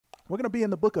We're going to be in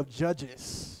the book of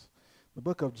Judges, and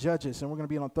we're going to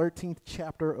be on the 13th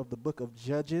chapter of the book of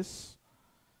Judges,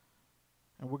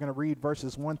 and we're going to read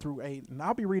verses 1 through 8, and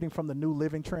I'll be reading from the New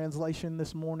Living Translation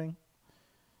this morning.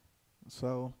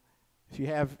 So if you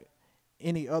have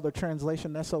any other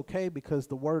translation, that's okay, because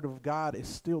the Word of God is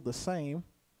still the same,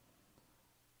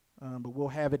 but we'll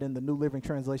have it in the New Living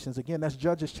Translations. Again, that's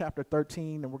Judges chapter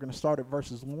 13, and we're going to start at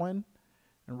verses 1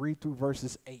 and read through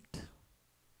verses 8.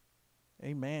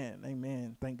 Amen.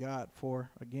 Amen. Thank God for,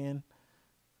 again,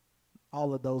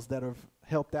 all of those that have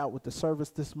helped out with the service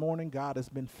this morning. God has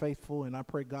been faithful, and I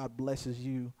pray God blesses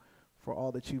you for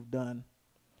all that you've done.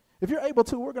 If you're able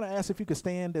to, we're going to ask if you could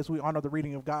stand as we honor the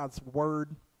reading of God's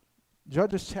word.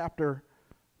 Judges chapter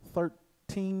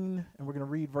 13, and we're going to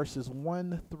read verses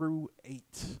 1 through 8.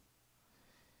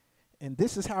 And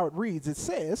this is how it reads. It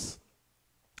says,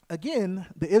 "Again,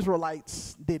 the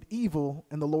Israelites did evil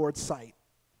in the Lord's sight.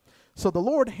 So the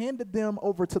Lord handed them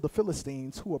over to the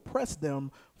Philistines, who oppressed them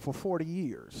for 40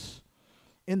 years.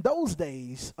 In those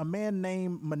days, a man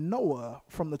named Manoah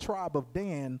from the tribe of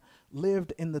Dan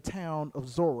lived in the town of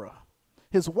Zorah.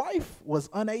 His wife was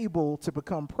unable to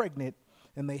become pregnant,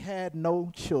 and they had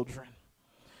no children.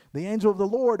 The angel of the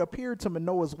Lord appeared to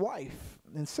Manoah's wife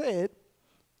and said,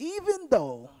 'Even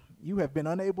though you have been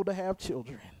unable to have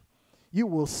children, you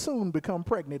will soon become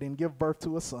pregnant and give birth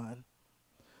to a son.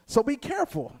 So be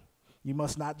careful. You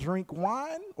must not drink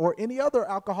wine or any other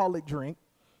alcoholic drink,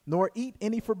 nor eat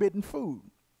any forbidden food.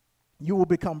 You will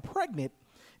become pregnant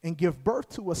and give birth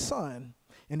to a son,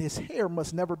 and his hair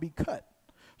must never be cut,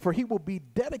 for he will be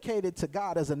dedicated to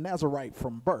God as a Nazirite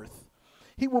from birth.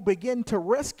 He will begin to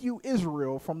rescue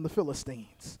Israel from the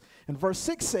Philistines.' And verse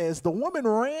 6 says, 'The woman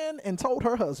ran and told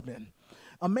her husband,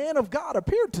 "A man of God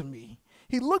appeared to me.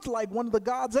 He looked like one of the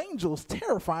God's angels,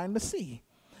 terrifying to see.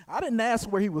 I didn't ask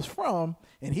where he was from,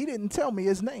 and he didn't tell me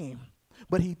his name.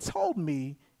 But he told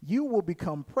me, you will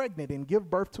become pregnant and give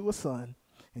birth to a son,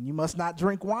 and you must not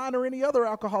drink wine or any other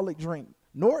alcoholic drink,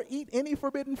 nor eat any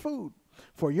forbidden food.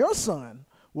 For your son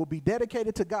will be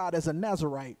dedicated to God as a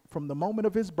Nazirite from the moment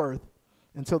of his birth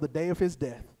until the day of his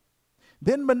death."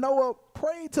 Then Manoah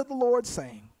prayed to the Lord,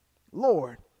 saying,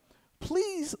 "Lord,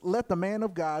 please let the man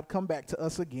of God come back to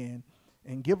us again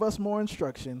and give us more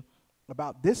instruction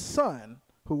about this son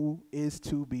who is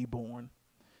to be born."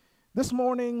 This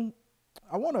morning,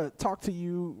 I want to talk to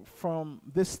you from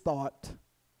this thought: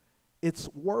 it's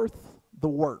worth the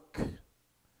work.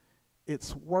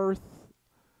 It's worth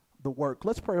the work.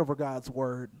 Let's pray over God's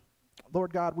word.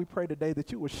 Lord God, we pray today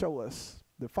that you would show us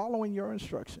that following your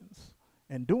instructions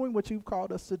and doing what you've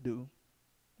called us to do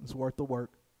is worth the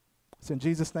work. It's in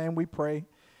Jesus' name we pray.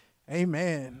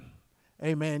 Amen.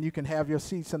 Amen. You can have your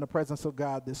seats in the presence of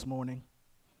God this morning.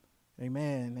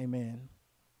 Amen. Amen.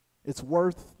 It's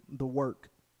worth the work.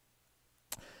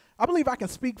 I believe I can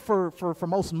speak for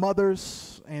most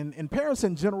mothers and parents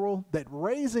in general that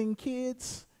raising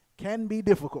kids can be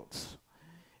difficult.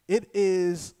 It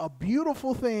is a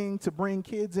beautiful thing to bring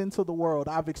kids into the world.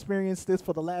 I've experienced this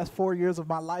for the last 4 years of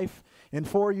my life. In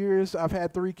 4 years, I've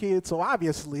had 3 kids, so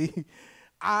obviously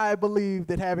I believe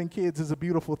that having kids is a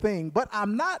beautiful thing. But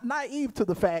I'm not naive to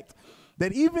the fact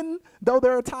that even though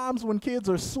there are times when kids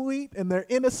are sweet and they're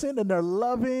innocent and they're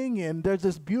loving and they're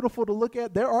just beautiful to look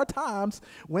at, there are times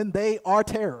when they are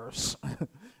terrors.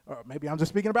 Or maybe I'm just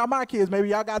speaking about my kids. Maybe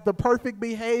y'all got the perfect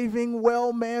behaving,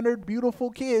 well-mannered, beautiful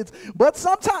kids. But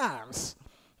sometimes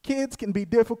kids can be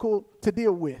difficult to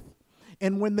deal with.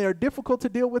 And when they're difficult to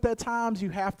deal with at times, you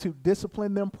have to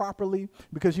discipline them properly,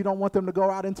 because you don't want them to go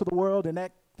out into the world and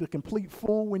act the complete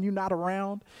fool when you're not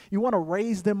around. You want to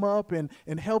raise them up and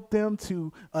help them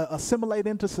to assimilate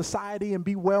into society and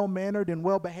be well-mannered and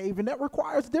well-behaved, and that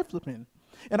requires discipline.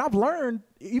 And I've learned,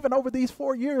 even over these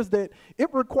 4 years, that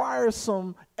it requires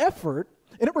some effort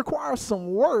and it requires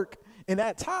some work, and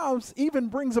at times even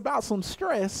brings about some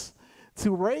stress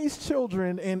to raise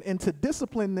children and to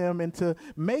discipline them and to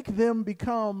make them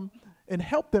become and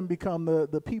help them become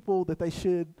the people that they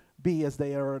should be as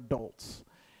they are adults.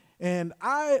 And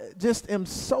I just am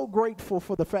so grateful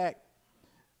for the fact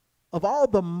of all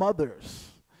the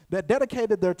mothers that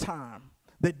dedicated their time,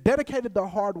 that dedicated their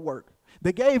hard work,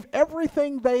 they gave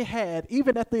everything they had,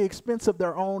 even at the expense of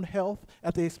their own health,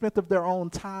 at the expense of their own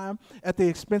time, at the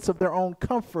expense of their own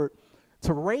comfort,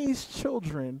 to raise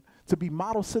children to be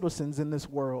model citizens in this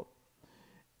world.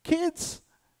 Kids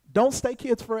don't stay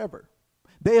kids forever.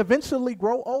 They eventually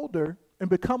grow older and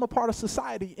become a part of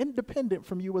society independent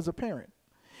from you as a parent.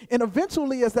 And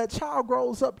eventually, as that child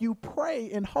grows up, you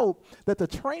pray and hope that the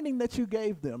training that you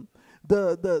gave them,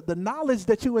 the knowledge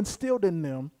that you instilled in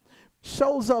them,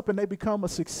 shows up and they become a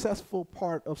successful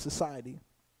part of society.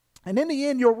 And in the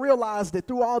end, you'll realize that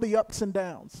through all the ups and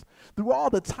downs, through all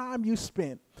the time you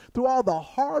spent, through all the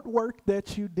hard work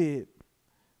that you did,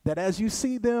 that as you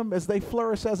see them, as they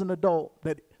flourish as an adult,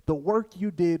 that the work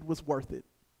you did was worth it.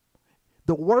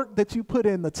 The work that you put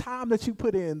in, the time that you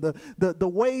put in, the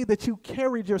way that you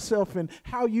carried yourself and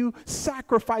how you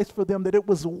sacrificed for them, that it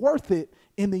was worth it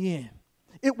in the end.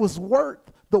 It was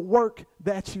worth the work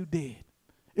that you did.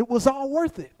 It was all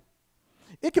worth it.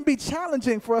 It can be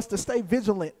challenging for us to stay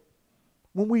vigilant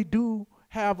when we do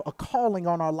have a calling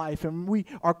on our life and we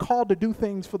are called to do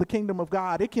things for the kingdom of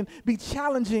God. It can be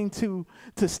challenging to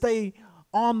stay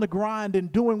on the grind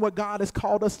and doing what God has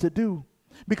called us to do,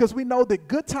 because we know that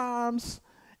good times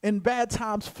and bad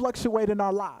times fluctuate in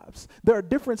our lives. There are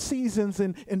different seasons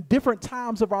and different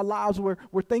times of our lives where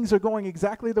things are going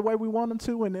exactly the way we want them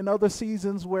to, and in other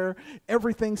seasons where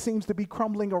everything seems to be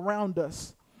crumbling around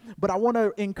us. But I want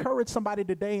to encourage somebody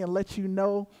today and let you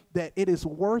know that it is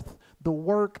worth the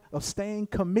work of staying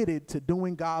committed to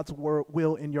doing God's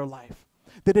will in your life.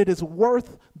 That it is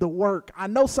worth the work. I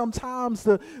know sometimes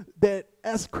that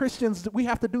as Christians, we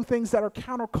have to do things that are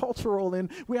countercultural,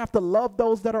 and we have to love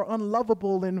those that are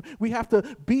unlovable, and we have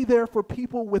to be there for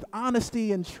people with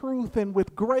honesty and truth and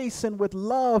with grace and with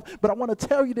love. But I want to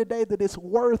tell you today that it's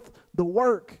worth the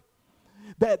work.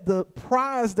 That the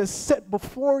prize that's set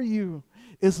before you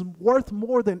is worth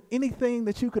more than anything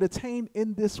that you could attain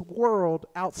in this world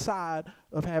outside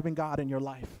of having God in your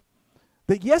life.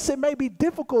 That yes, it may be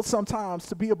difficult sometimes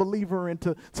to be a believer and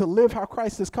to live how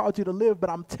Christ has called you to live,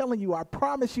 but I'm telling you, I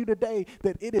promise you today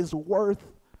that it is worth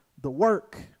the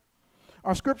work.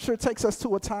 Our scripture takes us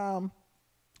to a time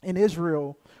in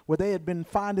Israel where they had been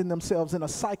finding themselves in a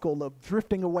cycle of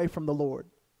drifting away from the Lord.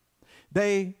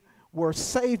 They were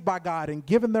saved by God and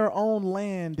given their own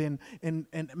land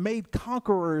and made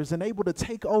conquerors and able to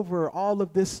take over all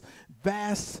of this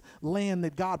vast land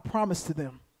that God promised to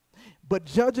them. But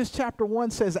Judges chapter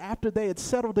 1 says after they had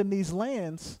settled in these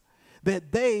lands,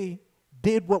 that they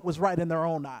did what was right in their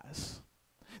own eyes.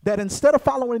 That instead of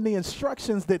following the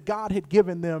instructions that God had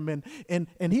given them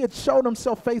and he had shown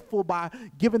himself faithful by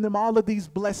giving them all of these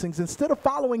blessings, instead of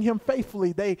following him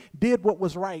faithfully, they did what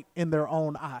was right in their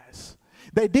own eyes.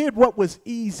 They did what was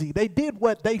easy. They did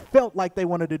what they felt like they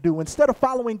wanted to do. Instead of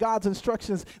following God's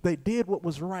instructions, they did what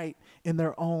was right in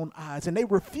their own eyes. And they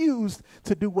refused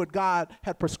to do what God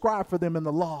had prescribed for them in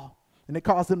the law. And it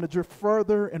caused them to drift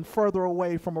further and further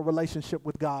away from a relationship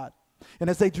with God. And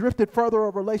as they drifted further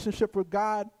a relationship with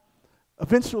God,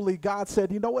 eventually God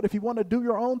said, you know what, if you want to do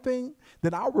your own thing,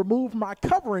 then I'll remove my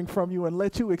covering from you and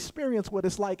let you experience what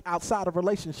it's like outside of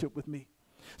relationship with me.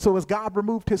 So as God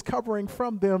removed his covering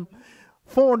from them,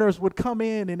 foreigners would come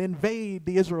in and invade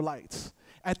the Israelites.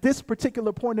 At this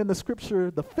particular point in the scripture,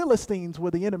 the Philistines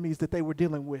were the enemies that they were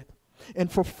dealing with.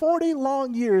 And for 40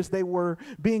 long years, they were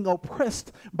being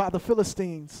oppressed by the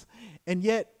Philistines. And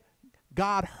yet,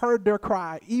 God heard their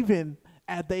cry, even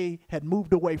as they had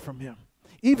moved away from him.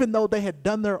 Even though they had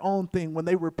done their own thing, when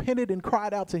they repented and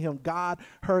cried out to him, God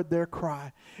heard their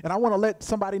cry. And I want to let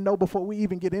somebody know before we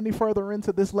even get any further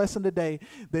into this lesson today,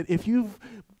 that if you've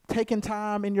taken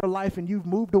time in your life and you've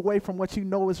moved away from what you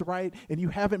know is right and you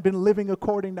haven't been living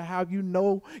according to how you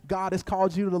know God has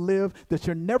called you to live, that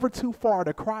you're never too far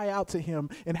to cry out to him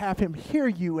and have him hear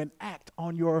you and act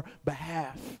on your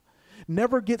behalf.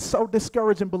 Never get so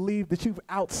discouraged and believe that you've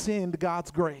outsinned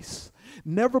God's grace.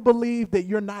 Never believe that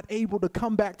you're not able to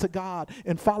come back to God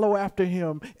and follow after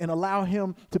him and allow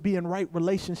him to be in right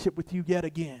relationship with you yet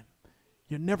again.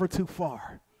 You're never too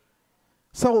far.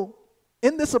 So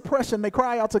in this oppression, they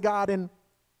cry out to God, and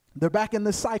they're back in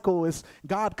this cycle as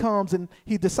God comes and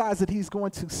he decides that he's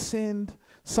going to send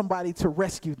somebody to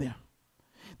rescue them.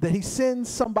 That he sends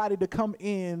somebody to come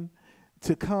in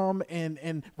to come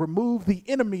and remove the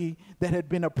enemy that had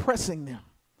been oppressing them.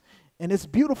 And it's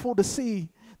beautiful to see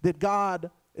that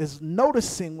God is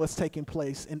noticing what's taking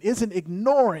place and isn't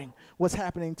ignoring what's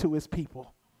happening to his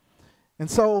people.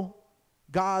 And so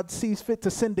God sees fit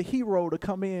to send a hero to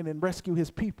come in and rescue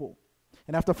his people.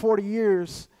 And after 40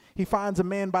 years, he finds a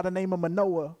man by the name of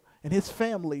Manoah and his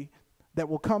family that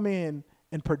will come in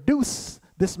and produce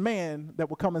this man that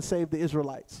will come and save the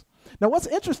Israelites. Now, what's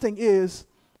interesting is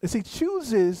he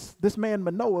chooses this man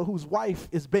Manoah, whose wife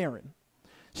is barren.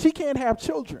 She can't have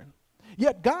children.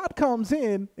 Yet God comes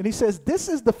in and he says, this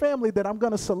is the family that I'm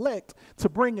going to select to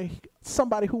bring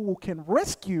somebody who can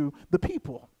rescue the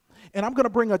people. And I'm going to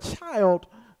bring a child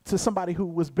to somebody who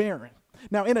was barren.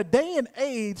 Now, in a day and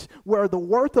age where the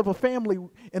worth of a family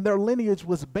and their lineage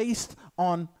was based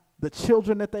on the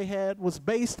children that they had was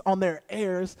based on their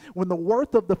heirs, when the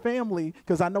worth of the family,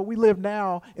 because I know we live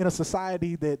now in a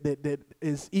society that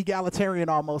is egalitarian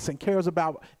almost and cares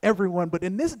about everyone, but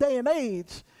in this day and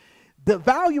age, the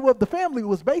value of the family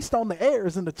was based on the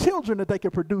heirs and the children that they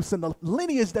could produce and the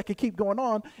lineage that could keep going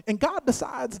on, and God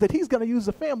decides that he's going to use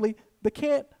a family that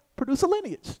can't produce a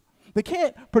lineage. They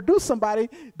can't produce somebody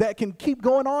that can keep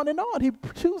going on and on. He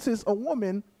chooses a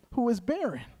woman who is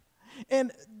barren.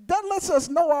 And that lets us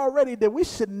know already that we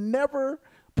should never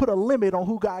put a limit on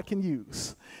who God can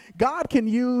use. God can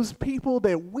use people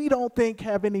that we don't think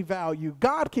have any value.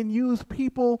 God can use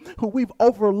people who we've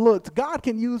overlooked. God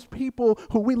can use people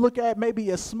who we look at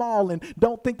maybe as small and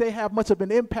don't think they have much of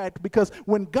an impact, because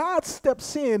when God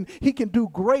steps in, he can do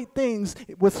great things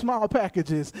with small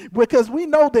packages, because we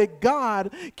know that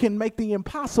God can make the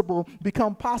impossible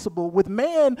become possible. With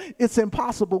man, it's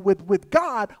impossible. With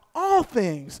God, all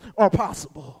things are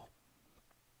possible.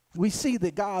 We see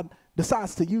that God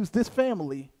decides to use this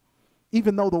family,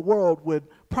 even though the world would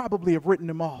probably have written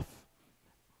him off.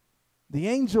 The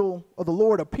angel of the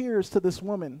Lord appears to this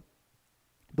woman,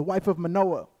 the wife of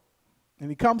Manoah, and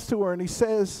he comes to her and he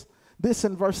says this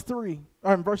in verse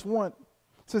 1. It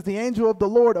says, the angel of the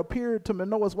Lord appeared to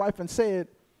Manoah's wife and said,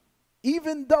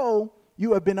 even though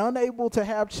you have been unable to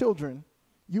have children,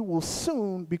 you will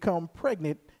soon become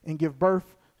pregnant and give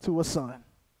birth to a son.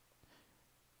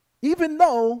 Even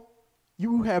though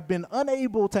you have been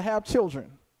unable to have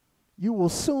children, you will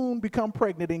soon become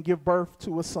pregnant and give birth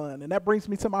to a son. And that brings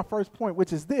me to my first point,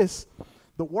 which is this: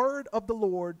 the word of the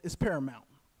Lord is paramount.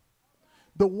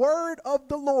 The word of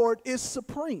the Lord is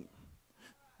supreme.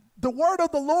 The word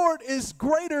of the Lord is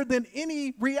greater than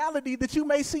any reality that you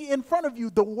may see in front of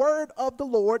you. The word of the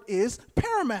Lord is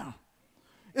paramount.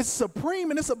 It's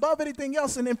supreme and it's above anything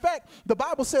else. And in fact, the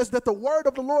Bible says that the word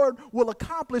of the Lord will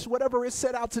accomplish whatever it's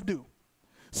set out to do.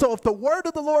 So if the word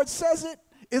of the Lord says it,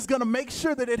 it's going to make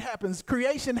sure that it happens.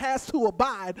 Creation has to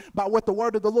abide by what the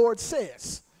word of the Lord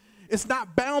says. It's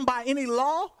not bound by any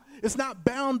law. It's not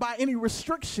bound by any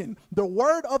restriction. The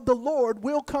word of the Lord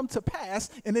will come to pass,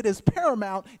 and it is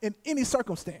paramount in any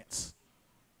circumstance.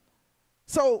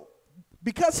 So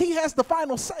because he has the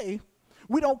final say,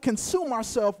 we don't consume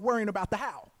ourselves worrying about the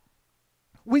how.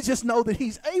 We just know that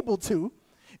he's able to,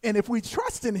 and if we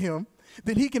trust in him,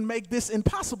 then he can make this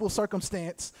impossible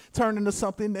circumstance turn into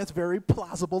something that's very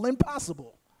plausible and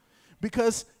possible,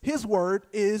 because his word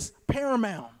is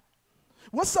paramount.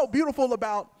 What's so beautiful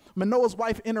about Manoah's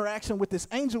wife interaction with this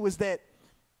angel is that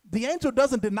the angel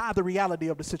doesn't deny the reality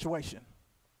of the situation.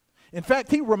 In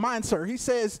fact, he reminds her, he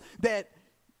says that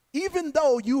even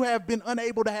though you have been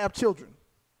unable to have children,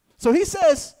 so he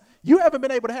says you haven't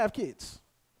been able to have kids.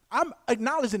 I'm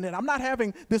acknowledging it. I'm not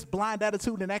having this blind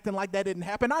attitude and acting like that didn't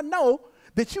happen. I know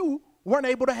that you weren't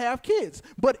able to have kids.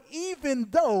 But even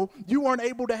though you weren't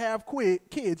able to have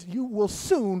kids, you will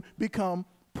soon become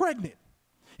pregnant.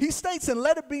 He states, and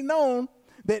let it be known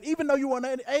that even though you were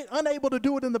unable to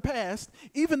do it in the past,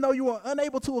 even though you were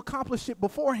unable to accomplish it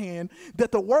beforehand,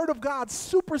 that the word of God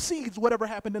supersedes whatever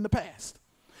happened in the past.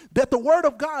 That the word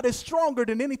of God is stronger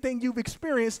than anything you've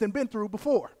experienced and been through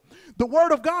before. The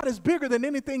word of God is bigger than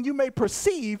anything you may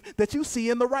perceive that you see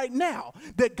in the right now.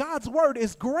 That God's word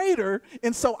is greater,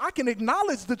 and so I can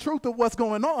acknowledge the truth of what's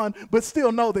going on, but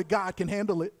still know that God can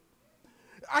handle it.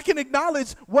 I can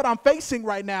acknowledge what I'm facing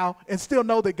right now and still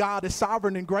know that God is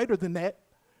sovereign and greater than that,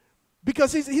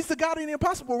 because he's the God of the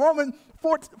impossible. Romans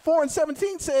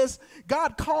 4:17 says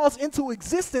God calls into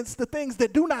existence the things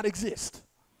that do not exist.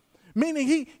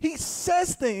 Meaning he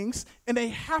says things and they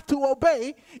have to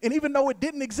obey. And even though it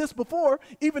didn't exist before,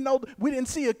 even though we didn't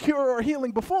see a cure or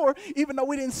healing before, even though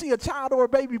we didn't see a child or a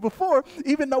baby before,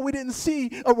 even though we didn't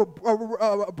see a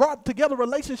brought together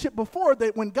relationship before,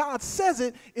 that when God says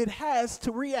it, it has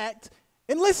to react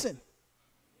and listen.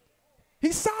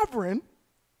 He's sovereign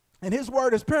and his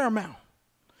word is paramount.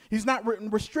 He's not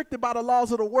restricted by the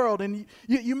laws of the world. And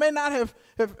you may not have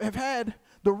had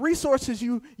the resources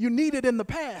you needed in the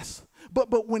past.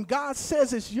 But when God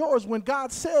says it's yours, when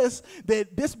God says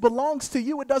that this belongs to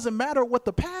you, it doesn't matter what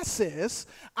the past says.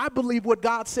 I believe what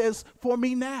God says for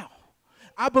me now.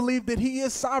 I believe that he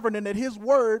is sovereign and that his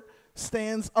word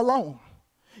stands alone.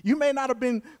 You may not have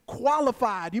been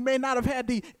qualified. You may not have had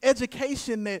the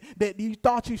education that you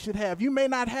thought you should have. You may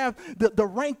not have the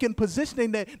rank and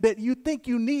positioning that you think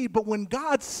you need. But when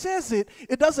God says it,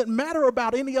 it doesn't matter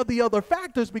about any of the other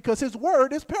factors, because his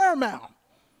word is paramount.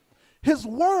 His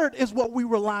word is what we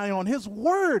rely on. His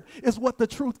word is what the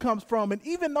truth comes from. And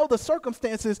even though the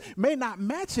circumstances may not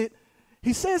match it,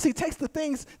 he says he takes the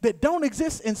things that don't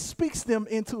exist and speaks them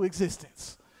into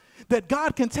existence. that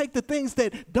God can take the things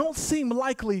that don't seem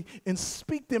likely and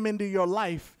speak them into your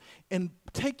life and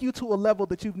take you to a level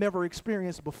that you've never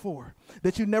experienced before,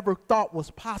 that you never thought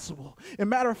was possible. As a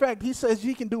matter of fact, he says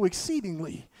he can do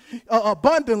exceedingly,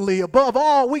 abundantly, above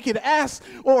all we can ask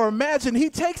or imagine. He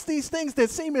takes these things that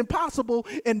seem impossible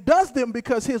and does them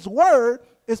because his word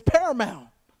is paramount.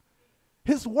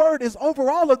 His word is over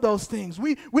all of those things.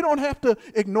 We don't have to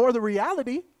ignore the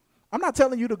reality. I'm not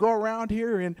telling you to go around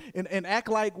here and act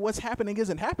like what's happening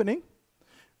isn't happening,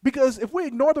 because if we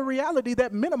ignore the reality,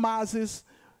 that minimizes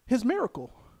his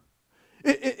miracle.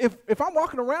 If I'm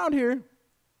walking around here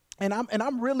and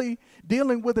I'm really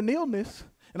dealing with an illness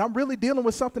and I'm really dealing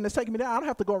with something that's taking me down, I don't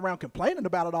have to go around complaining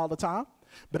about it all the time,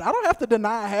 but I don't have to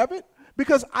deny I have it,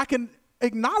 because I can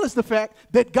acknowledge the fact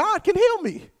that God can heal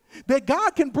me, that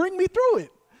God can bring me through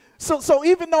it. So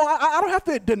even though I don't have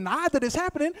to deny that it's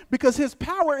happening, because his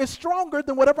power is stronger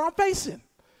than whatever I'm facing.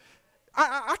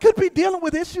 I could be dealing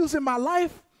with issues in my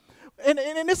life, and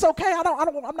it's okay.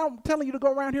 I'm not telling you to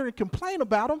go around here and complain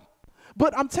about them,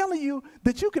 but I'm telling you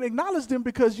that you can acknowledge them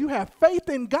because you have faith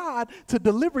in God to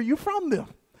deliver you from them,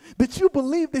 that you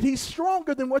believe that he's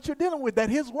stronger than what you're dealing with,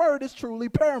 that his word is truly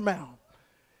paramount.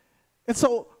 And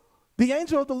so the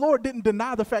angel of the Lord didn't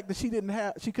deny the fact that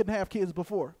she couldn't have kids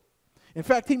before. In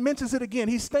fact, he mentions it again.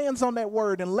 He stands on that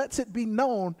word and lets it be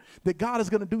known that God is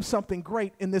going to do something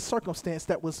great in this circumstance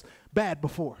that was bad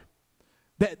before,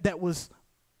 that was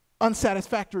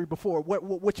unsatisfactory before,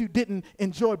 what you didn't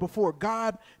enjoy before.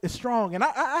 God is strong, and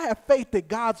I have faith that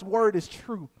God's word is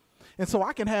true. And so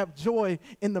I can have joy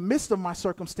in the midst of my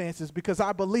circumstances because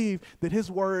I believe that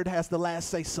his word has the last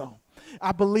say so.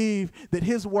 I believe that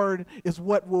his word is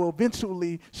what will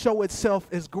eventually show itself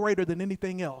as greater than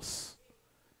anything else.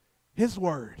 His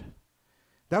word.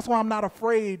 That's why I'm not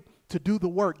afraid to do the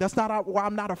work. That's not why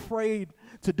I'm not afraid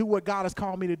to do what God has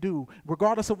called me to do.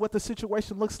 Regardless of what the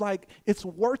situation looks like, it's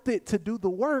worth it to do the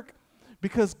work,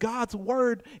 because God's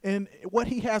word and what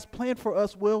he has planned for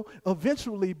us will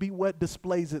eventually be what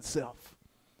displays itself.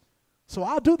 So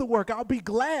I'll do the work. I'll be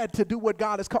glad to do what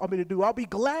God has called me to do. I'll be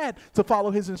glad to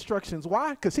follow his instructions.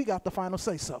 Why? Because he got the final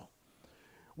say so.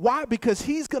 Why? Because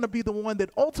he's going to be the one that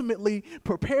ultimately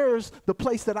prepares the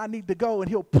place that I need to go, and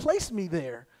he'll place me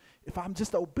there if I'm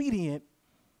just obedient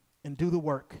and do the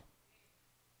work.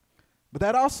 But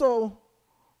that also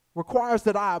requires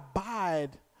that I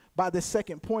abide by the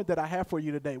second point that I have for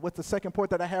you today. What's the second point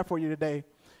that I have for you today?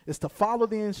 Is to follow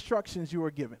the instructions you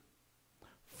are given.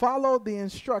 Follow the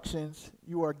instructions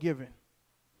you are given.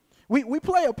 We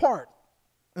play a part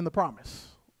in the promise.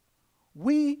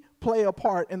 We play a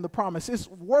part in the promise. It's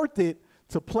worth it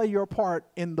to play your part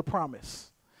in the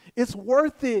promise. It's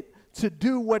worth it to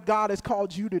do what God has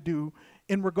called you to do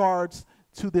in regards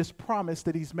to this promise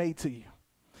that he's made to you.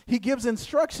 He gives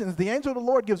instructions. The angel of the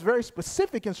Lord gives very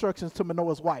specific instructions to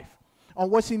Manoah's wife on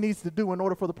what she needs to do in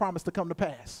order for the promise to come to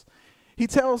pass. He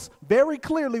tells very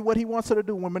clearly what he wants her to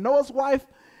do. When Manoah's wife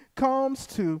comes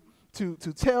to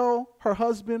tell her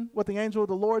husband what the angel of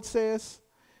the Lord says,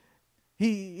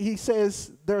 he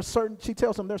says she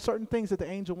tells him there are certain things that the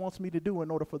angel wants me to do in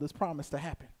order for this promise to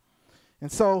happen.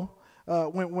 And so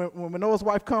when Manoah's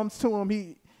wife comes to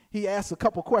him, he asks a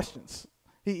couple questions.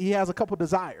 He has a couple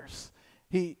desires.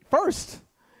 He first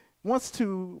wants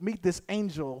to meet this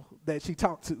angel that she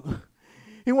talked to.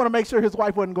 He wanted to make sure his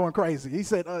wife wasn't going crazy. He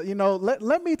said,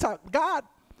 let me talk.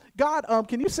 God,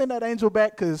 can you send that angel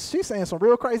back? Because she's saying some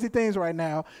real crazy things right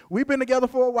now. We've been together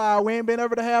for a while. We ain't been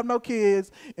able to have no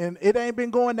kids, and it ain't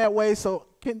been going that way. So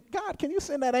can you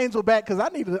send that angel back? Because I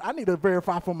need to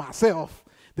verify for myself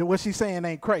that what she's saying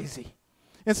ain't crazy.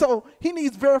 And so he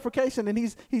needs verification, and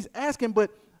he's asking,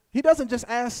 but he doesn't just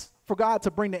ask for God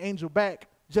to bring the angel back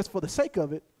just for the sake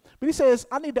of it. But he says,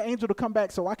 I need the angel to come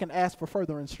back so I can ask for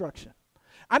further instruction.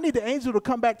 I need the angel to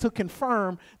come back to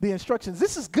confirm the instructions.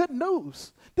 This is good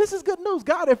news. This is good news.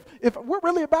 God, if we're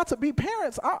really about to be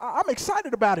parents, I'm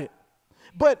excited about it.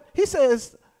 But he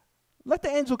says, let the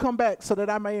angel come back so that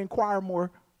I may inquire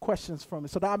more questions from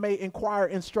it, so that I may inquire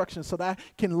instructions, so that I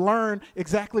can learn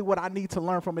exactly what I need to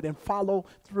learn from it and follow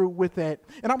through with that.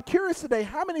 And I'm curious today,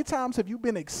 how many times have you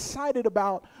been excited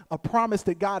about a promise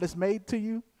that God has made to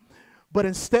you? But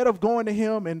instead of going to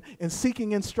him and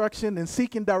seeking instruction and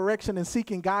seeking direction and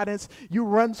seeking guidance, you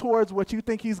run towards what you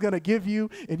think he's going to give you,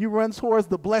 and you run towards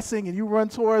the blessing, and you run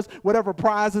towards whatever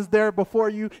prize is there before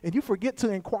you, and you forget to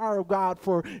inquire of God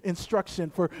for instruction,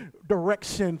 for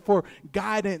direction, for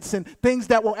guidance, and things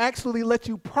that will actually let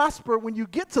you prosper when you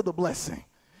get to the blessing.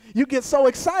 You get so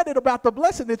excited about the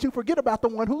blessing that you forget about the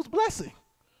one who's blessing.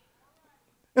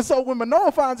 And so when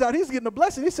Manoah finds out he's getting a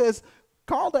blessing, he says,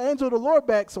 call the angel of the Lord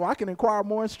back so I can inquire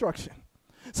more instruction.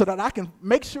 so that I can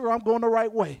make sure I'm going the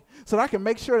right way, so that I can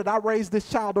make sure that I raise this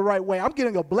child the right way. I'm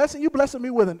getting a blessing. You blessing me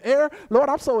with an heir. Lord,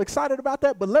 I'm so excited about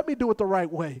that, but let me do it the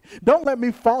right way. Don't let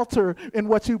me falter in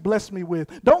what you blessed me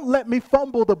with. Don't let me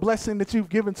fumble the blessing that you've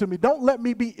given to me. Don't let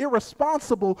me be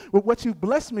irresponsible with what you've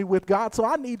blessed me with, God. So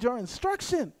I need your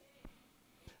instruction.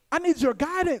 I need your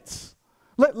guidance.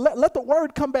 Let the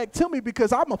word come back to me,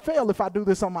 because I'm going to fail if I do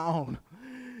this on my own.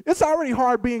 It's already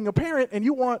hard being a parent, and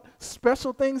you want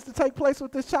special things to take place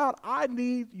with this child. I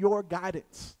need your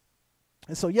guidance.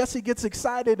 And so, yes, he gets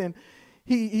excited, and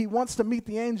he wants to meet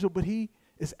the angel, but he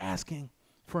is asking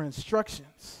for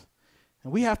instructions.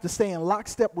 And we have to stay in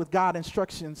lockstep with God's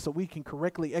instructions so we can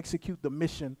correctly execute the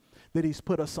mission that he's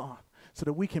put us on, so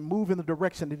that we can move in the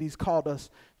direction that he's called us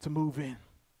to move in.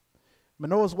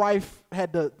 Manoah's wife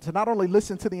had to not only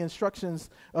listen to the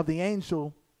instructions of the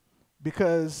angel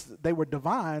because they were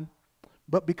divine,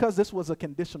 but because this was a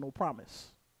conditional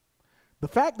promise. The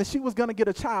fact that she was going to get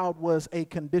a child was a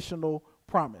conditional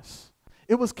promise.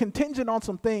 It was contingent on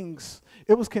some things.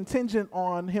 It was contingent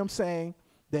on him saying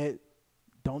that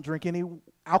don't drink any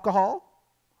alcohol,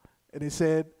 and it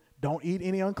said don't eat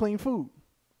any unclean food.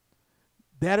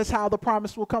 That is how the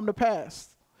promise will come to pass.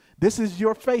 This is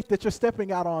your faith that you're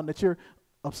stepping out on, that you're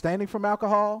abstaining from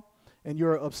alcohol and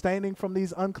you're abstaining from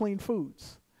these unclean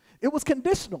foods. It was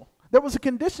conditional. There was a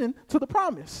condition to the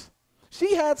promise.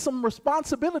 She had some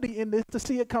responsibility in this to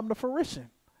see it come to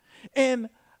fruition. And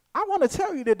I want to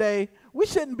tell you today, we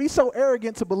shouldn't be so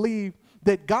arrogant to believe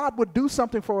that God would do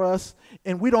something for us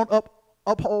and we don't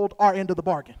uphold our end of the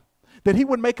bargain. That he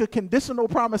would make a conditional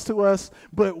promise to us,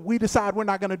 but we decide we're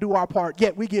not going to do our part,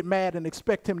 yet we get mad and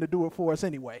expect him to do it for us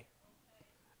anyway.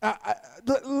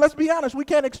 Let's be honest, we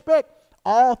can't expect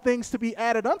all things to be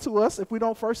added unto us if we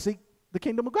don't first seek the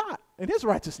kingdom of God and his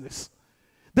righteousness.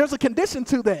 There's a condition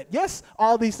to that. Yes,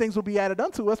 all these things will be added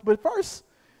unto us, but first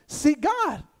seek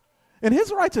God and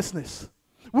his righteousness.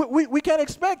 We can't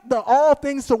expect all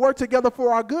things to work together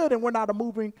for our good and we're not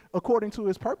moving according to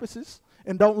his purposes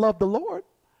and don't love the Lord.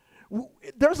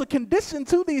 There's a condition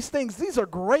to these things. These are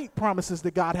great promises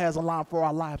that God has aligned for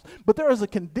our lives. But there is a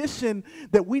condition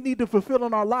that we need to fulfill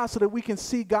in our lives so that we can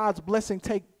see God's blessing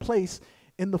take place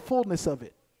in the fullness of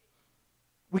it.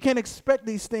 We can't expect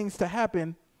these things to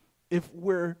happen if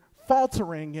we're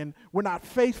faltering and we're not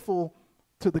faithful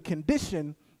to the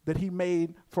condition that he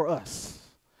made for us.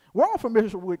 We're all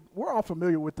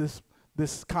familiar with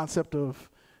this concept of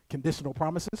conditional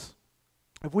promises.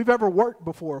 If we've ever worked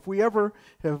before, if we ever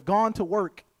have gone to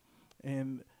work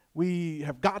and we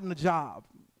have gotten a job,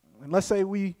 and let's say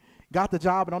we got the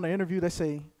job and on the interview they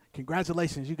say,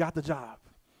 congratulations, you got the job.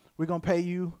 We're going to pay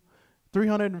you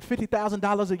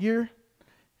 $350,000 a year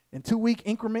in 2-week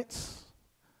increments.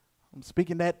 I'm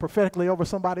speaking that prophetically over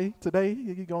somebody today.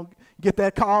 You're going to get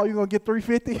that call, you're going to get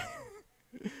 $350.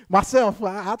 Myself,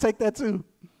 I'll take that too.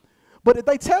 But if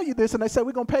they tell you this and they say,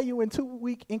 we're going to pay you in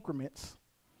 2-week increments,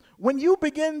 when you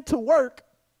begin to work,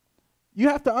 you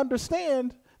have to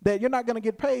understand that you're not going to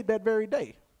get paid that very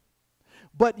day.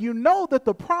 But you know that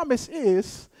the promise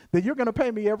is that you're going to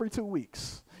pay me every 2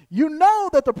 weeks. You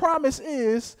know that the promise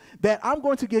is that I'm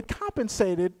going to get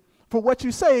compensated for what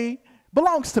you say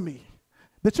belongs to me,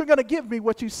 that you're going to give me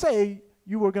what you say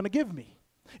you were going to give me.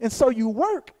 And so you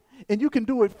work, and you can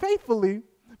do it faithfully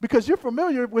because you're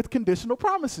familiar with conditional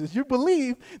promises. You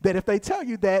believe that if they tell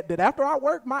you that after I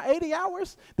work my 80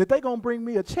 hours, that they're going to bring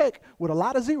me a check with a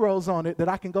lot of zeros on it that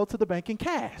I can go to the bank in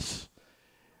cash.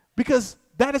 Because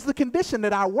that is the condition,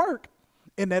 that I work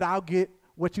and that I'll get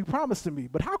what you promised to me.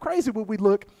 But how crazy would we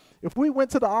look if we went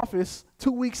to the office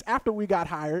 2 weeks after we got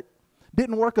hired,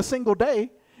 didn't work a single day,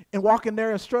 and walk in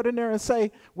there and strut in there and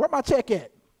say, where my check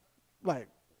at? Like,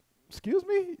 excuse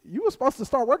me, you were supposed to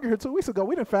start working here 2 weeks ago.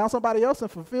 We done found somebody else and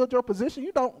fulfilled your position.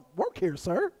 You don't work here,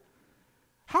 sir.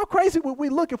 How crazy would we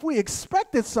look if we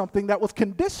expected something that was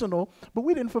conditional, but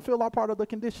we didn't fulfill our part of the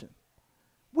condition?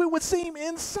 We would seem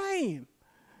insane,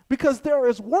 because there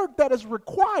is work that is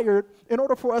required in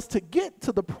order for us to get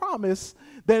to the promise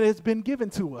that has been given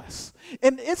to us.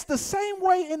 And it's the same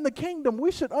way in the kingdom.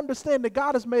 We should understand that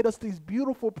God has made us these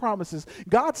beautiful promises.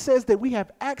 God says that we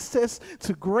have access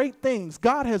to great things.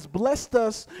 God has blessed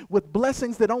us with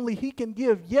blessings that only he can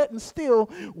give, yet and still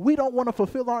we don't want to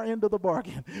fulfill our end of the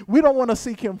bargain. We don't want to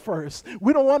seek him first.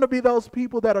 We don't want to be those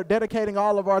people that are dedicating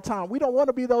all of our time. We don't want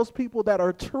to be those people that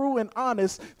are true and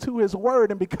honest to his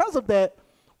word. And because of that,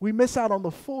 we miss out on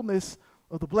the fullness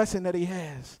of the blessing that he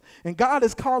has. And God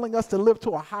is calling us to live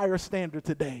to a higher standard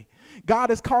today.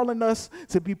 God is calling us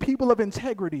to be people of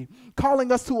integrity,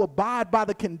 calling us to abide by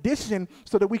the condition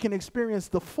so that we can experience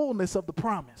the fullness of the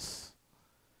promise.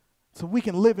 so we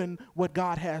can live in what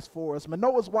God has for us.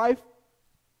 Manoah's wife,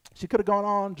 she could have gone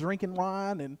on drinking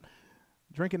wine and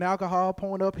drinking alcohol,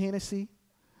 pouring up Hennessy,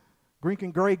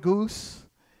 drinking Grey Goose,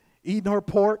 eating her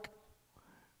pork,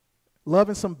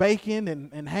 loving some bacon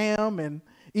and ham and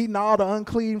eating all the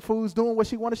unclean foods, doing what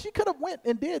she wanted. She could have went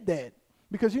and did that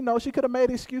because, you know, she could have made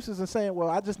excuses and saying, well,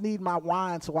 I just need my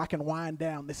wine so I can wind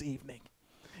down this evening.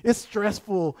 It's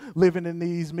stressful living in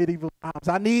these medieval times.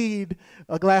 I need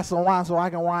a glass of wine so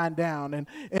I can wind down.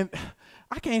 And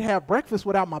I can't have breakfast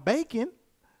without my bacon.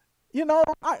 You know,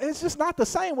 it's just not the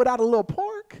same without a little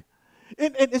pork.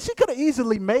 And she could have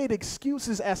easily made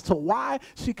excuses as to why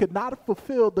she could not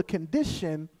fulfill the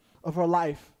condition of her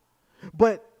life.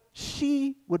 But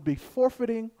she would be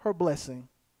forfeiting her blessing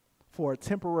for a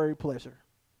temporary pleasure,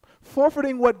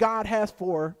 forfeiting what God has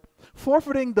for her,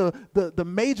 forfeiting the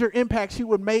major impact she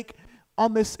would make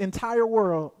on this entire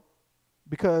world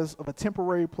because of a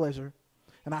temporary pleasure.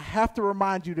 And I have to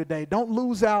remind you today, don't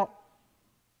lose out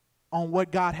on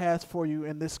what God has for you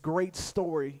in this great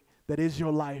story that is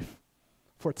your life,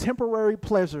 for temporary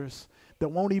pleasures that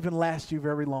won't even last you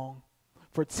very long,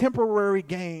 for temporary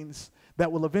gains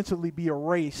that will eventually be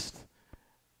erased.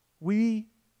 We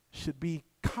should be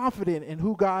confident in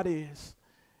who God is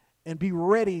and be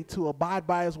ready to abide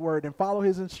by his word and follow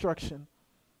his instruction,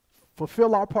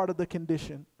 fulfill our part of the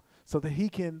condition so that he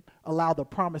can allow the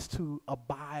promise to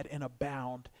abide and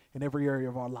abound in every area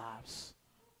of our lives.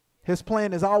 His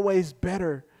plan is always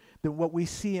better than what we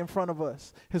see in front of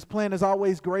us. His plan is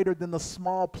always greater than the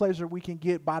small pleasure we can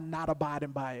get by not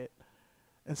abiding by it.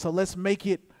 And so let's make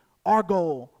it our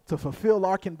goal to fulfill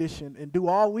our condition and do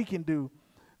all we can do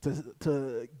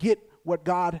to get what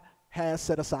God has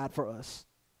set aside for us.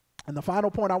 And the final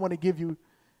point I want to give you,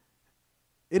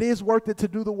 it is worth it to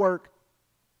do the work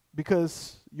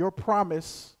because your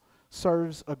promise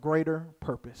serves a greater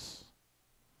purpose.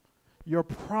 Your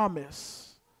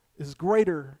promise is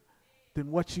greater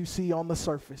than what you see on the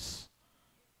surface.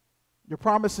 Your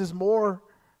promise is more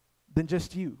than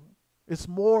just you. It's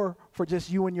more for just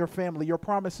you and your family. Your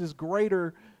promise is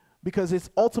greater because it's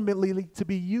ultimately to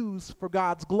be used for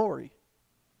God's glory.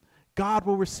 God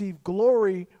will receive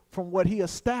glory from what he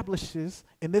establishes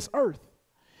in this earth.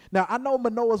 Now, I know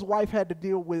Manoah's wife had to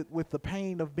deal with the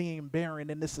pain of being barren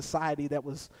in this society that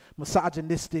was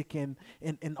misogynistic and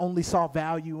only saw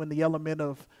value in the element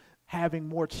of having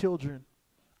more children.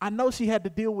 I know she had to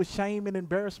deal with shame and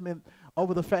embarrassment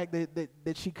over the fact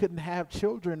that she couldn't have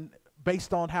children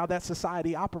based on how that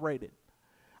society operated.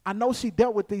 I know she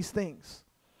dealt with these things.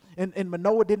 And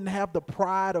Manoah didn't have the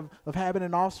pride of having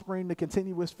an offspring to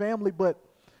continue his family, but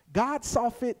God saw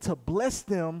fit to bless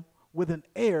them with an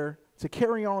heir to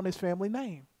carry on his family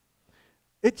name.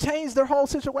 It changed their whole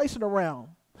situation around.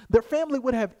 Their family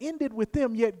would have ended with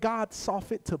them, yet God saw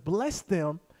fit to bless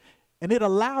them, and it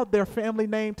allowed their family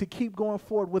name to keep going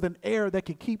forward with an heir that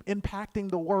could keep impacting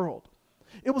the world.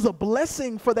 It was a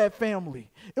blessing for that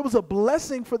family. It was a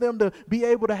blessing for them to be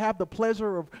able to have the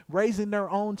pleasure of raising their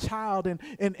own child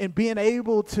and being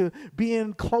able to be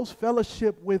in close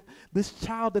fellowship with this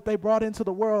child that they brought into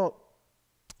the world.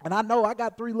 And I know I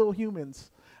got 3 little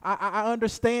humans. I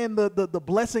understand the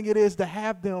blessing it is to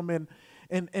have them.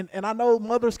 And I know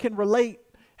mothers can relate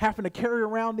having to carry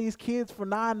around these kids for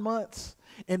 9 months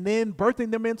and then birthing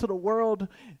them into the world,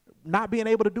 not being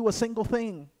able to do a single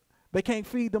thing. They can't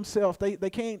feed themselves. They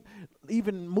can't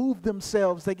even move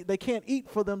themselves. They can't eat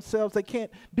for themselves. They can't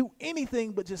do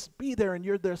anything but just be there, and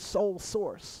you're their sole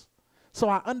source. So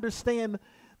I understand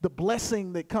the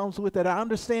blessing that comes with it. I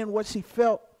understand what she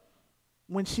felt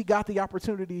when she got the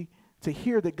opportunity to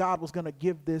hear that God was going to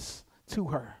give this to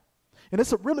her. And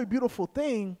it's a really beautiful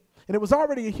thing, and it was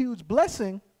already a huge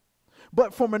blessing.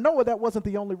 But for Manoah, that wasn't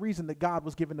the only reason that God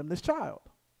was giving them this child.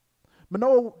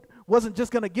 Manoah wasn't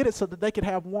just going to get it so that they could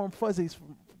have warm fuzzies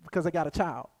because they got a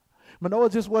child. Manoah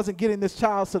just wasn't getting this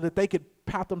child so that they could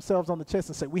pat themselves on the chest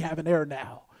and say, we have an heir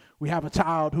now. We have a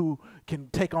child who can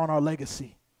take on our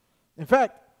legacy. In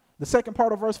fact, the second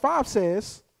part of verse 5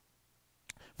 says,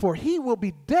 for he will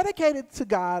be dedicated to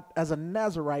God as a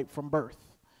Nazirite from birth.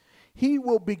 He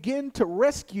will begin to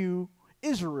rescue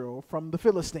Israel from the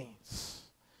Philistines.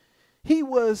 He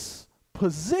was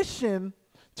positioned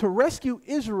to rescue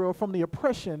Israel from the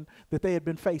oppression that they had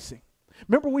been facing.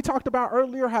 Remember we talked about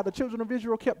earlier how the children of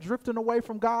Israel kept drifting away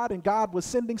from God and God was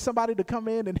sending somebody to come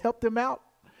in and help them out?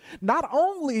 Not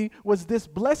only was this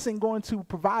blessing going to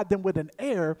provide them with an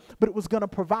heir, but it was going to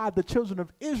provide the children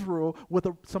of Israel with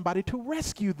somebody to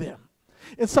rescue them.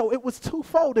 And so it was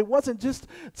twofold. It wasn't just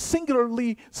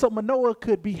singularly so Manoah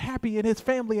could be happy in his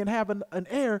family and have an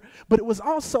heir, but it was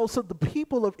also so the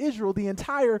people of Israel, the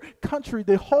entire country,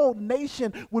 the whole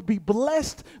nation would be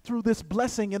blessed through this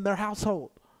blessing in their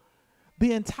household.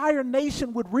 The entire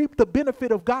nation would reap the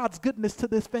benefit of God's goodness to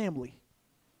this family.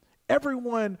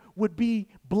 Everyone would be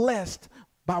blessed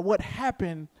by what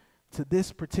happened to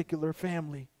this particular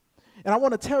family. And I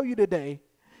want to tell you today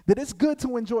that it's good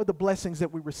to enjoy the blessings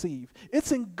that we receive.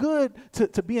 It's good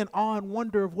to be in awe and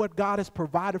wonder of what God has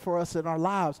provided for us in our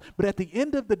lives. But at the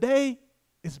end of the day,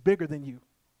 it's bigger than you.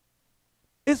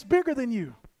 It's bigger than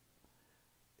you.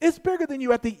 It's bigger than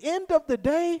you. At the end of the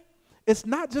day, it's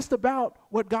not just about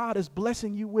what God is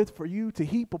blessing you with for you to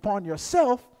heap upon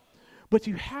yourself, but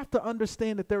you have to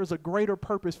understand that there is a greater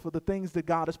purpose for the things that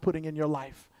God is putting in your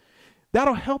life.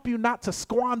 That'll help you not to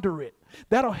squander it.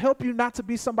 That'll help you not to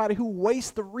be somebody who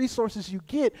wastes the resources you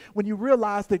get when you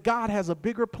realize that God has a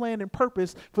bigger plan and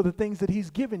purpose for the things that he's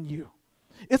given you.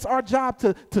 It's our job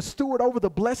to steward over the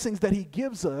blessings that he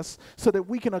gives us so that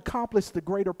we can accomplish the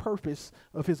greater purpose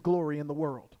of his glory in the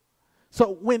world.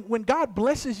 So when God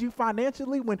blesses you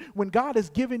financially, when God has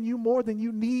given you more than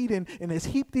you need and has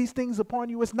heaped these things upon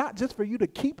you, it's not just for you to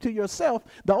keep to yourself.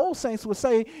 The old saints would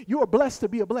say, you are blessed to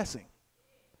be a blessing.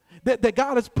 That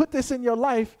God has put this in your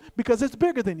life because it's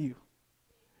bigger than you.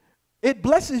 It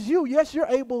blesses you. Yes, you're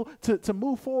able to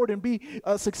move forward and be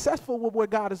successful with what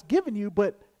God has given you,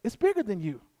 but it's bigger than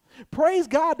you. Praise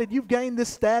God that you've gained this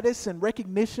status and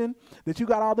recognition, that you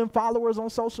got all them followers on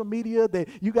social media, that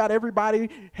you got everybody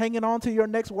hanging on to your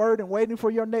next word and waiting for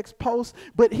your next post.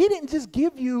 But he didn't just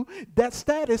give you that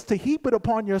status to heap it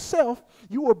upon yourself.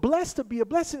 You were blessed to be a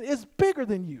blessing. It's bigger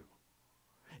than you.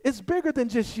 It's bigger than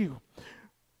just you.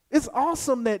 It's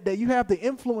awesome that you have the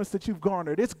influence that you've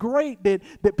garnered. It's great that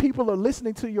people are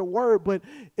listening to your word, but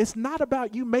it's not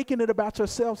about you making it about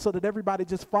yourself so that everybody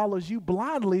just follows you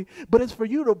blindly, but it's for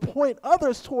you to point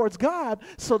others towards God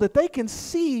so that they can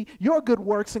see your good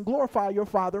works and glorify your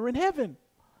Father in heaven.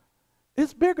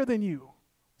 It's bigger than you.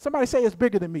 Somebody say it's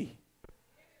bigger than me.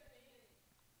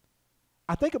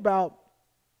 I think about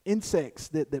insects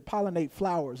that pollinate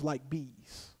flowers like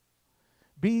bees.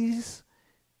 Bees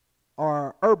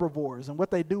are herbivores, and what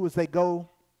they do is they go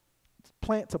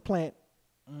plant to plant,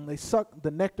 and they suck the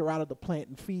nectar out of the plant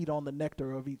and feed on the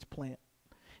nectar of each plant,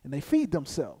 and they feed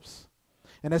themselves.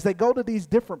 And as they go to these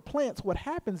different plants, what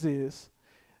happens is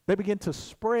they begin to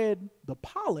spread the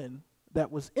pollen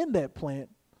that was in that plant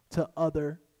to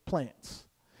other plants.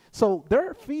 So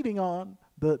they're feeding on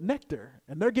the nectar,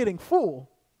 and they're getting full,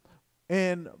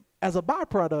 and as a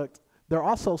byproduct, they're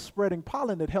also spreading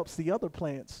pollen that helps the other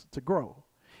plants to grow.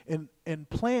 And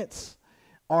plants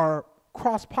are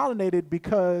cross-pollinated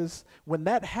because when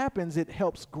that happens, it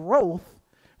helps growth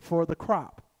for the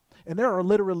crop. And there are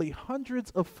literally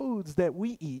hundreds of foods that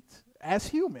we eat as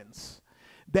humans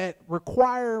that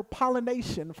require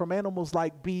pollination from animals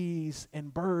like bees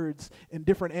and birds and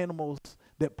different animals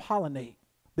that pollinate,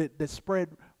 that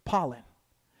spread pollen.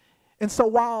 And so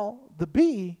while the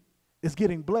bee is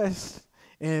getting blessed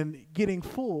and getting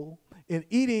full, and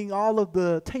eating all of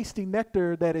the tasty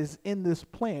nectar that is in this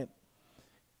plant,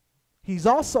 he's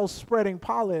also spreading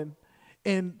pollen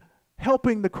and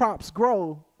helping the crops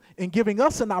grow and giving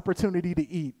us an opportunity to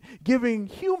eat, giving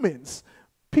humans,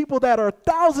 people that are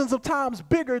thousands of times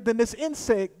bigger than this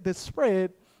insect that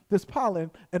spread this pollen,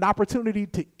 an opportunity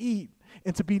to eat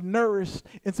and to be nourished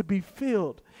and to be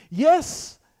filled.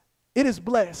 Yes, it is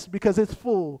blessed because it's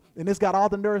full and it's got all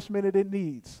the nourishment that it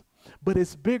needs. But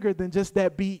it's bigger than just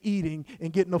that bee eating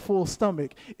and getting a full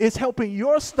stomach. It's helping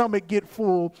your stomach get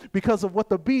full because of what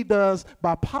the bee does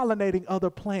by pollinating other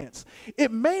plants.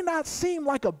 It may not seem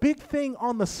like a big thing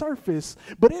on the surface,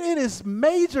 but it is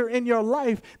major in your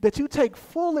life that you take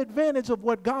full advantage of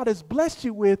what God has blessed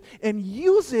you with and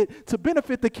use it to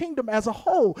benefit the kingdom as a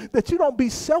whole. That you don't be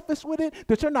selfish with it,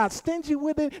 that you're not stingy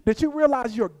with it, that you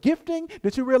realize your gifting,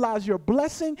 that you realize your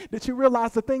blessing, that you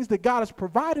realize the things that God has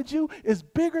provided you is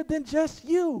bigger than just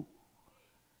you.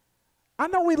 I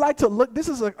know we like to look, this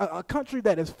is a country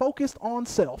that is focused on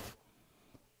self.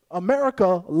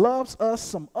 America loves us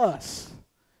some us.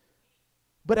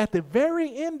 But at the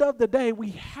very end of the day,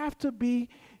 we have to be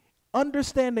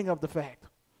understanding of the fact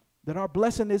that our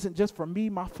blessing isn't just for me,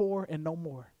 my four, and no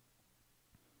more.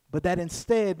 But that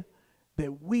instead,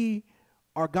 that we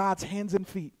are God's hands and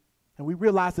feet, and we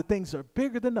realize that things are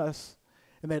bigger than us,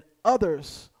 and that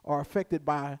others are affected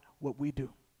by what we do.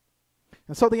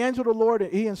 And so the angel of the Lord,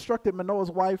 he instructed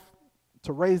Manoah's wife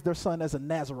to raise their son as a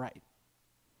Nazirite,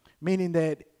 meaning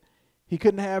that he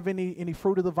couldn't have any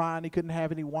fruit of the vine, he couldn't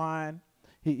have any wine,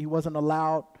 he wasn't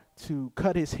allowed to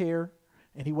cut his hair,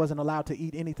 and he wasn't allowed to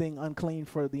eat anything unclean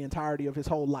for the entirety of his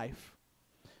whole life.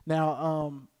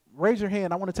 Now, raise your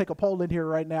hand. I want to take a poll in here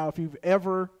right now. If you've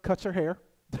ever cut your hair,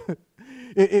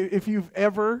 if you've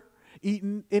ever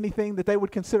eaten anything that they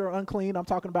would consider unclean, I'm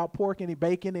talking about pork, any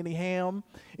bacon, any ham,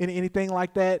 anything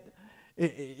like that,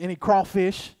 any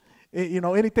crawfish,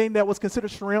 anything that was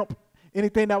considered shrimp,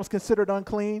 anything that was considered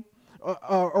unclean,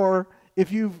 or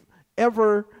if you've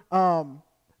ever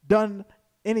done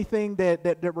anything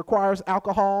that requires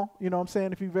alcohol, you know what I'm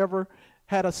saying? If you've ever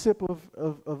had a sip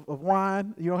of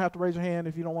wine, you don't have to raise your hand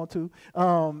if you don't want to.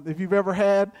 If you've ever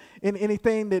had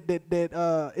anything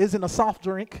that isn't a soft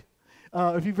drink,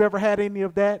 if you've ever had any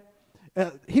of that,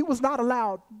 he was not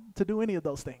allowed to do any of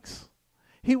those things.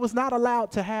 He was not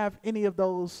allowed to have any of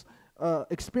those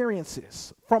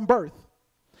experiences from birth.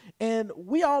 And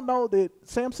we all know that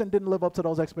Samson didn't live up to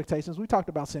those expectations. We talked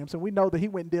about Samson. We know that he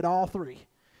went and did all three.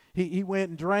 He went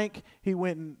and drank. He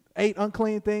went and ate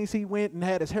unclean things. He went and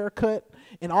had his hair cut.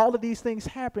 And all of these things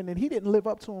happened, and he didn't live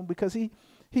up to them because he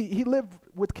lived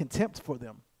with contempt for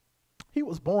them. He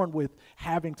was born with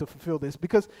having to fulfill this,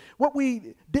 because what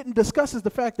we didn't discuss is the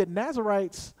fact that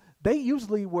Nazarites, they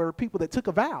usually were people that took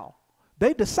a vow.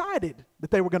 They decided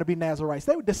that they were going to be Nazarites.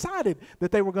 They decided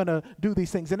that they were going to do these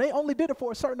things, and they only did it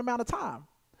for a certain amount of time.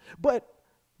 But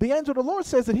the angel of the Lord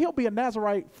says that he'll be a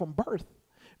Nazarite from birth,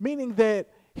 meaning that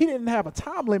he didn't have a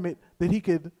time limit that he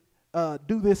could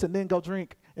do this and then go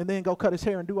drink and then go cut his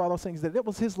hair and do all those things. That it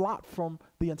was his lot from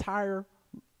the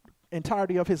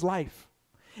entirety of his life.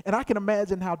 And I can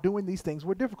imagine how doing these things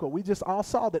were difficult. We just all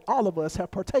saw that all of us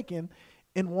have partaken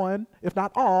in one, if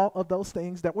not all, of those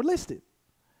things that were listed.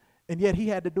 And yet he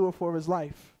had to do it for his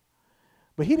life.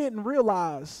 But he didn't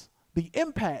realize the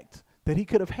impact that he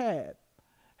could have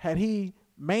had he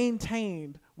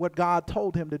maintained what God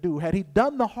told him to do, had he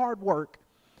done the hard work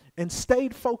and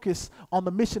stayed focused on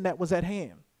the mission that was at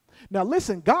hand. Now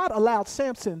listen, God allowed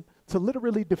Samson to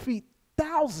literally defeat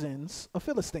thousands of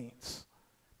Philistines.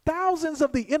 Thousands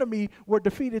of the enemy were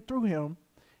defeated through him,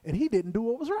 and he didn't do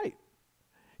what was right.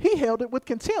 He held it with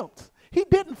contempt. He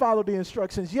didn't follow the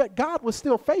instructions, yet God was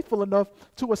still faithful enough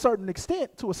to a certain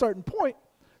extent, to a certain point,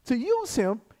 to use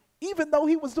him even though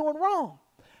he was doing wrong.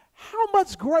 How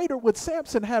much greater would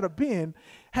Samson have been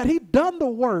had he done the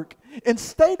work and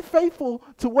stayed faithful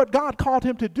to what God called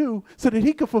him to do so that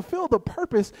he could fulfill the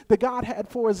purpose that God had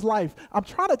for his life? I'm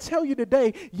trying to tell you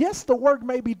today, yes, the work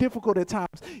may be difficult at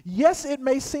times. Yes, it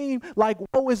may seem like,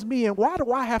 woe is me, and why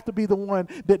do I have to be the one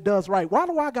that does right? Why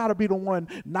do I got to be the one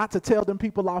not to tell them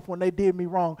people off when they did me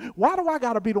wrong? Why do I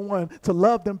got to be the one to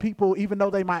love them people even though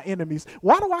they my enemies?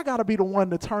 Why do I got to be the one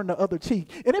to turn the other cheek?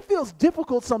 And it feels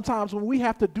difficult sometimes when we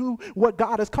have to do what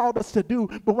God has called us to do.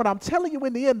 But what I'm telling you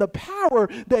in the end, the power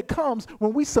that comes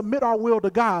when we submit our will to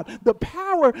God, the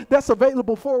power that's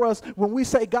available for us when we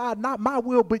say, God, not my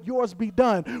will, but yours be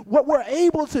done. What we're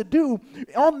able to do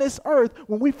on this earth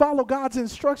when we follow God's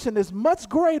instruction is much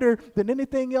greater than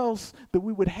anything else that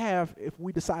we would have if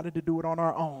we decided to do it on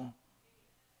our own.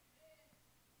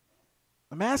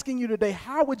 I'm asking you today,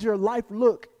 how would your life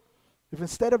look if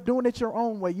instead of doing it your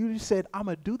own way, you just said, I'm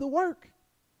going to do the work?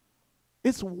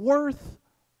 It's worth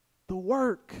the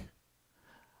work.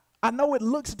 I know it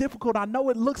looks difficult. I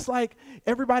know it looks like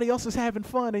everybody else is having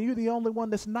fun and you're the only one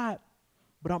that's not.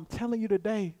 But I'm telling you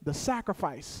today, the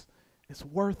sacrifice is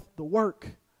worth the work.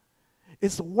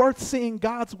 It's worth seeing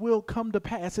God's will come to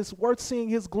pass. It's worth seeing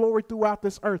his glory throughout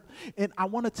this earth. And I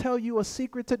want to tell you a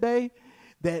secret today,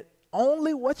 that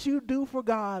only what you do for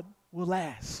God will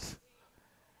last.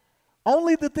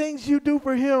 Only the things you do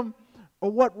for him are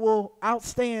what will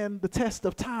outstand the test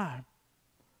of time.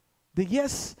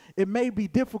 Yes, it may be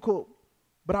difficult,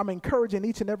 but I'm encouraging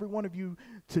each and every one of you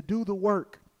to do the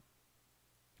work.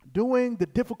 Doing the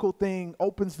difficult thing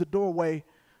opens the doorway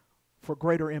for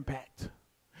greater impact.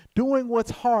 Doing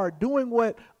what's hard, doing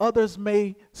what others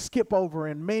may skip over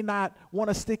and may not want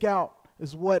to stick out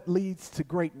is what leads to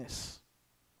greatness.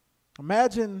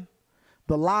 Imagine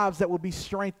the lives that would be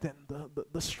strengthened,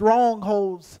 the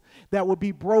strongholds that would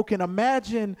be broken.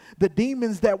 Imagine the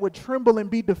demons that would tremble and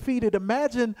be defeated.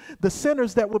 Imagine the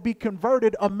sinners that would be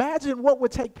converted. Imagine what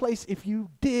would take place if you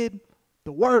did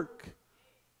the work.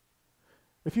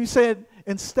 If you said,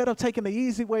 instead of taking the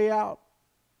easy way out,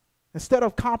 instead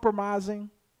of compromising,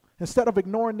 instead of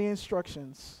ignoring the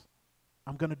instructions,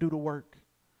 I'm going to do the work.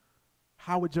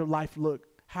 How would your life look?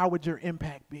 How would your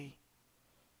impact be?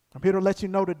 I'm here to let you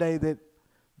know today that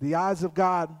the eyes of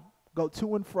God go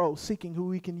to and fro, seeking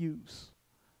who he can use.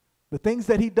 The things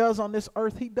that he does on this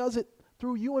earth, he does it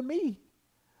through you and me.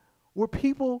 We're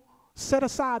people set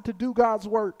aside to do God's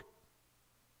work.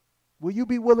 Will you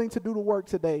be willing to do the work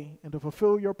today and to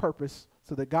fulfill your purpose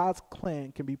so that God's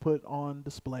plan can be put on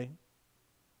display?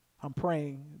 I'm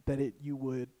praying that you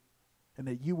would, and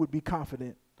that you would be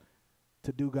confident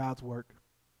to do God's work.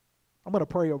 I'm going to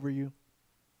pray over you.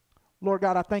 Lord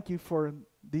God, I thank you for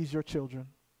these, your children.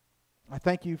 I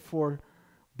thank you for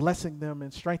blessing them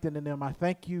and strengthening them. I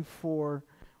thank you for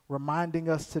reminding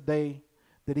us today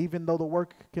that even though the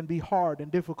work can be hard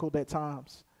and difficult at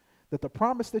times, that the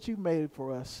promise that you made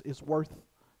for us is worth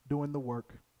doing the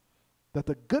work. That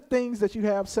the good things that you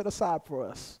have set aside for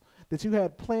us, that you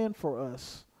had planned for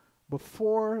us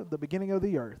before the beginning of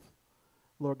the earth,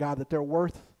 Lord God, that they're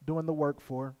worth doing the work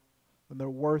for, and they're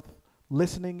worth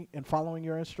listening and following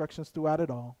your instructions throughout it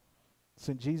all. It's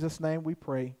in Jesus' name we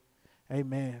pray.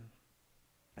 Amen.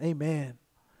 Amen.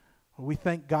 We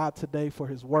thank God today for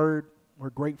his word.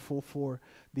 We're grateful for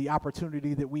the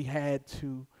opportunity that we had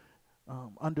to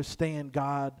understand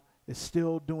God is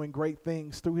still doing great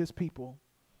things through his people.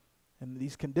 And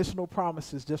these conditional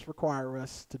promises just require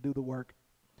us to do the work.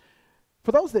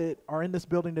 For those that are in this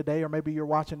building today, or maybe you're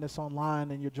watching this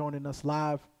online and you're joining us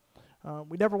live,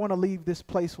 we never want to leave this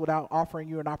place without offering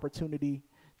you an opportunity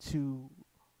to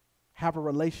have a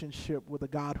relationship with a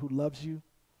God who loves you,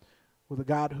 with a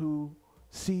God who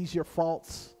sees your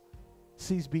faults,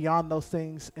 sees beyond those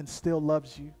things, and still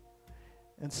loves you.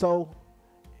 And so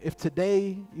if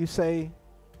today you say,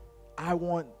 I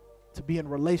want to be in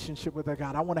relationship with that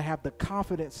God, I want to have the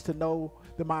confidence to know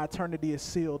that my eternity is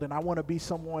sealed, and I want to be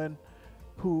someone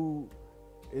who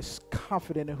is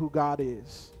confident in who God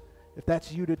is. If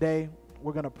that's you today,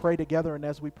 we're going to pray together, and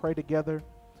as we pray together,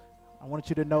 I want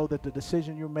you to know that the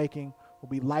decision you're making will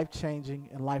be life-changing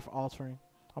and life-altering.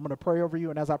 I'm going to pray over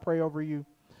you, and as I pray over you,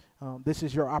 this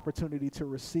is your opportunity to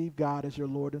receive God as your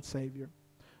Lord and Savior.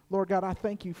 Lord God, I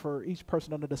thank you for each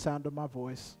person under the sound of my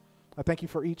voice. I thank you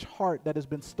for each heart that has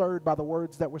been stirred by the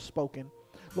words that were spoken.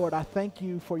 Lord, I thank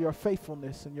you for your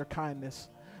faithfulness and your kindness.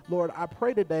 Lord, I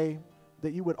pray today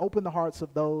that you would open the hearts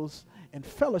of those and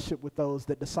fellowship with those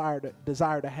that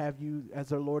desire to have you as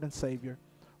their Lord and Savior.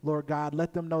 Lord God,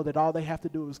 let them know that all they have to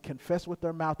do is confess with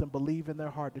their mouth and believe in their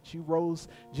heart that you rose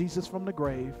Jesus from the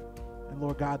grave. And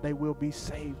Lord God, they will be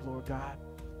saved, Lord God.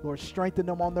 Lord, strengthen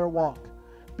them on their walk.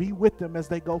 Be with them as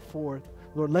they go forth.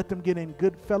 Lord, let them get in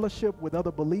good fellowship with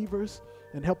other believers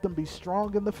and help them be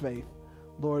strong in the faith.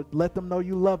 Lord, let them know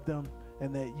you love them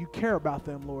and that you care about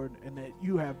them, Lord, and that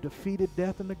you have defeated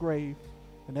death in the grave.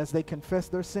 And as they confess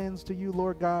their sins to you,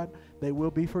 Lord God, they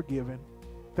will be forgiven.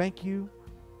 Thank you.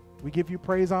 We give you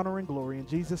praise, honor, and glory in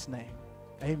Jesus' name.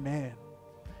 Amen.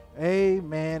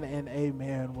 Amen and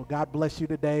amen. Well, God bless you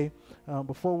today.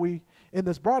 Before we end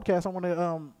this broadcast, I want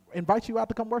to invite you out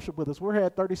to come worship with us. We're here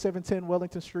at 3710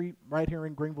 Wellington Street, right here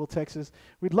in Greenville, Texas.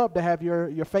 We'd love to have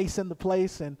your face in the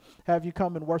place and have you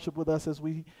come and worship with us as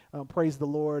we praise the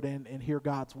Lord and hear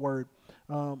God's word.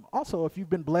 Also, if you've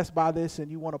been blessed by this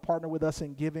and you want to partner with us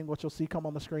in giving, what you'll see come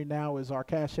on the screen now is our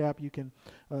Cashapp. You can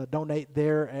donate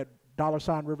there at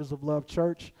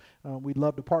 $RiversofLoveChurch. We'd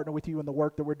love to partner with you in the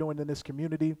work that we're doing in this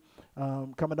community.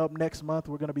 Coming up next month,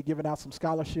 we're going to be giving out some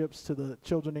scholarships to the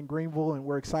children in Greenville, and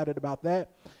we're excited about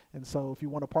that. And so if you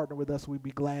want to partner with us, we'd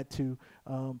be glad to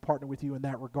partner with you in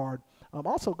that regard.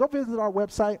 Also, go visit our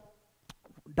website,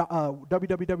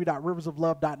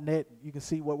 www.riversoflove.net. You can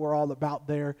see what we're all about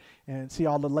there and see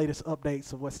all the latest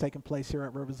updates of what's taking place here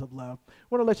at Rivers of Love. I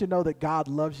want to let you know that God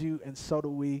loves you, and so do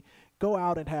we. Go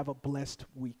out and have a blessed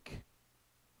week.